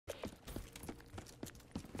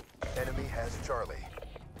Enemy has Charlie.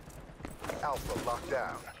 Alpha locked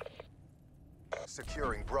down.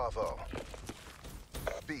 Securing Bravo.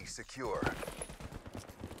 B secure.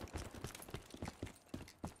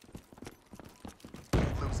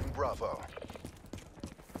 Losing Bravo.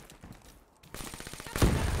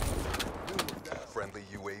 Friendly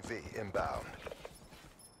UAV inbound.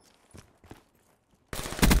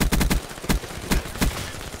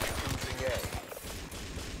 Losing A.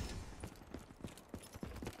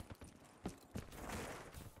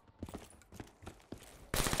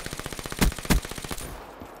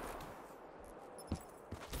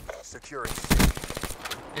 Securing C.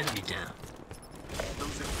 Enemy down.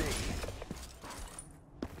 Losing B.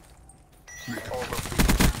 All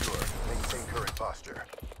locations secure. Maintain current posture.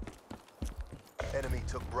 Enemy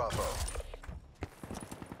took Bravo.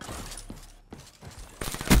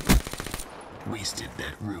 Wasted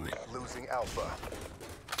that ruin. Losing Alpha.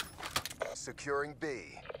 Securing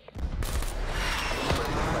B.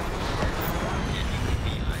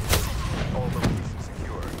 All locations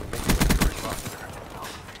secure. Maintain current posture.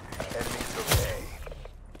 Enemy took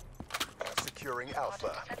A. Securing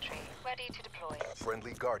Alpha. Sentry ready to deploy.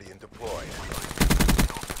 Friendly Guardian deployed.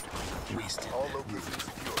 Wasted All that locations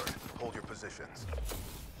ruin. secured. Hold your positions.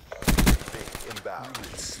 B inbound.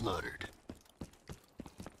 Ruin slaughtered.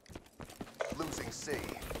 Losing C.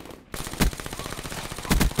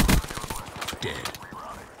 Dead.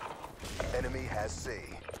 Enemy has C.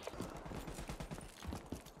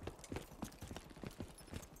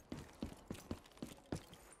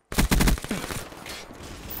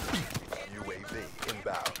 UAV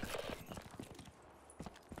inbound.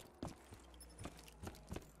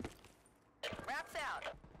 Wraps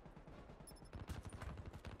out.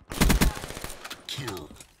 Kill.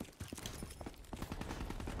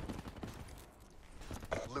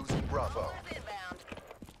 Losing Bravo. Inbound.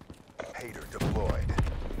 Hater deployed.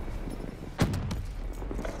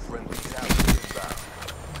 Friendly talent inbound.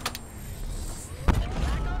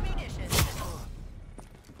 Back on munitions.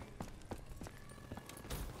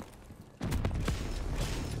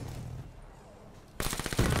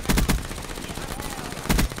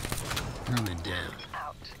 Ruin down.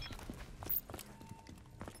 Out.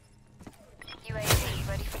 UAV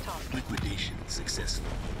ready for task. Liquidation successful.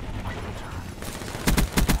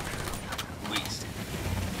 Wasted.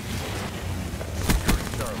 Securing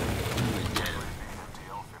Charlie. Ruin down.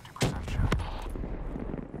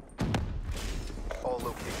 All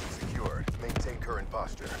locations secured. Maintain current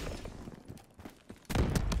posture.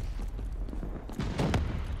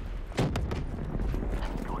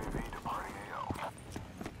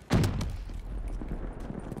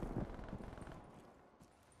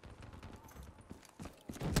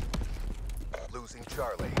 Losing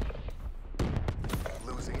Charlie.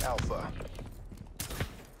 Losing Alpha.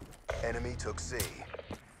 Enemy took C.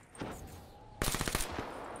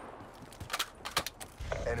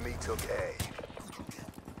 Enemy took A.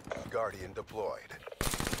 Guardian deployed.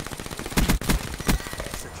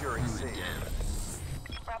 Securing C. Ruin down.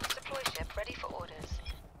 Rapid deploy ship ready for orders.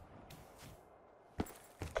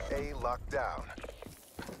 A locked down.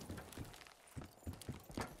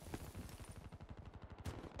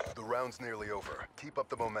 The round's nearly over. Keep up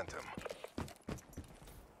the momentum.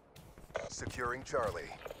 Securing Charlie.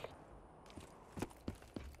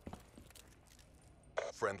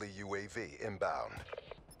 Friendly UAV inbound.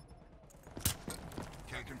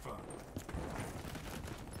 Can confirm.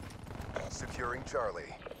 Securing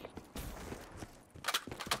Charlie.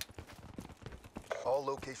 All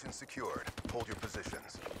locations secured. Hold your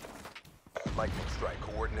positions. Lightning strike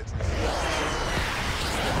coordinates received.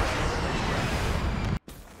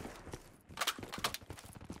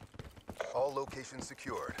 All locations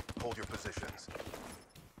secured. Hold your positions.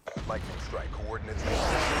 Lightning strike coordinates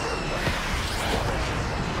received.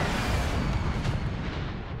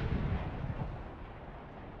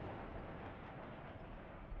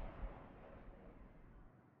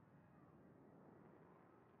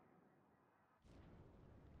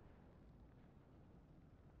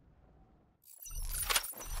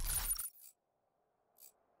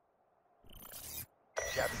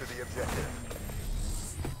 Capture the objective.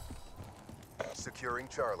 Securing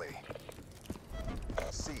Charlie.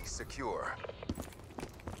 C secure.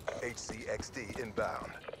 HCXD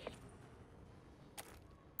inbound.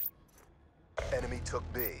 Enemy took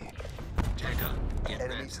B. Tack up. Get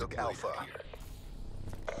Enemy rats took deployed Alpha. up here.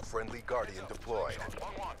 Friendly Guardian deployed.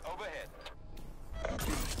 1-1, overhead.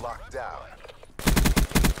 B locked down.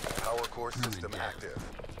 Power core system down. active.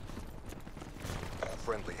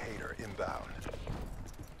 Friendly Hater inbound.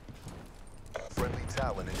 Friendly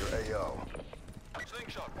Talon in your AO.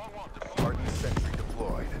 Slingshot, 1-1, deployed. Hardened Sentry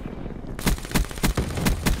deployed.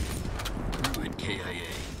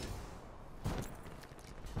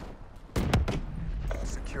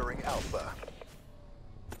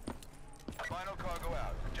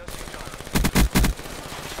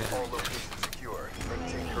 All locations secure.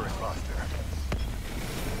 Maintain current posture.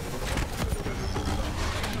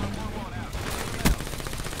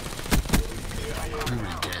 Ruin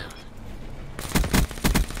down.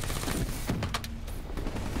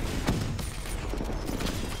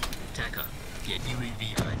 Taka, get UAV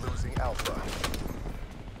behind. Losing Alpha.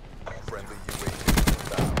 Friendly UAV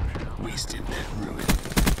inbound. Wasted that ruin.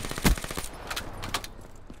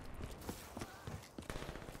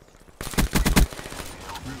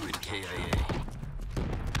 Ruin KIA.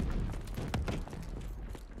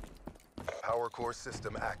 Power core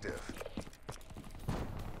system active.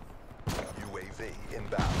 UAV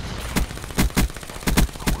inbound.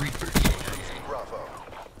 Reaper KIA. Bravo.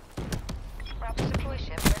 Rapid deploy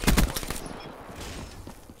ship ready for orders.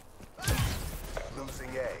 Losing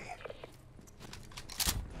A.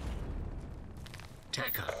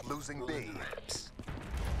 Taka. Losing B. Maps.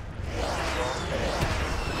 Lost A.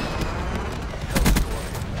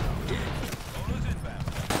 Hellstorm inbound.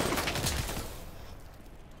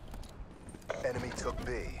 Dead. Enemy took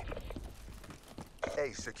B.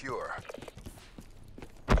 A secure.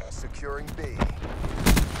 Securing B.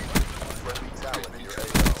 Friendly Talon in your AO.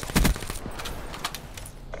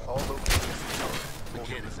 All locations secured. Hold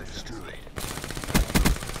your Mechanical positions. destroyed.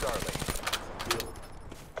 Charlie.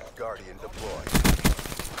 Guardian deployed.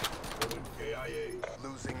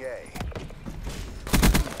 Losing A.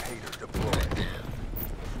 Hater deployed. Down.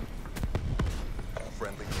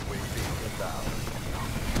 Friendly UAV inbound.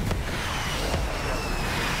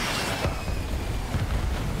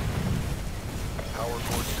 Power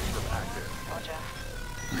core system active. Roger.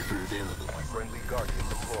 Reaper available. Friendly Guardian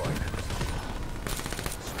deployed.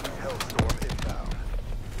 Street Hellstorm inbound.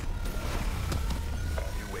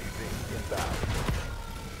 UAV inbound.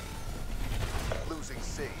 Losing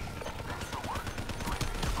C.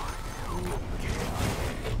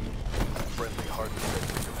 Friendly hard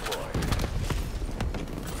defense deployed.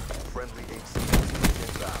 Friendly HCXD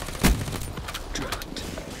inbound. Dropped.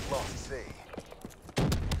 We lost C.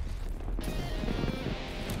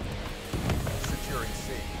 Securing C.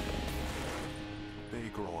 They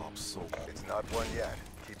grow up so. It's not one yet.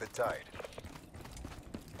 Keep it tight.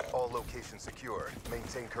 All locations secured.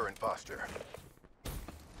 Maintain current posture.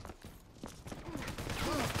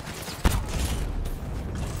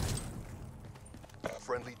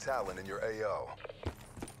 Friendly Talon in your AO.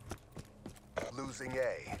 Losing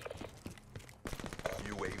A.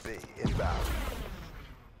 UAV inbound.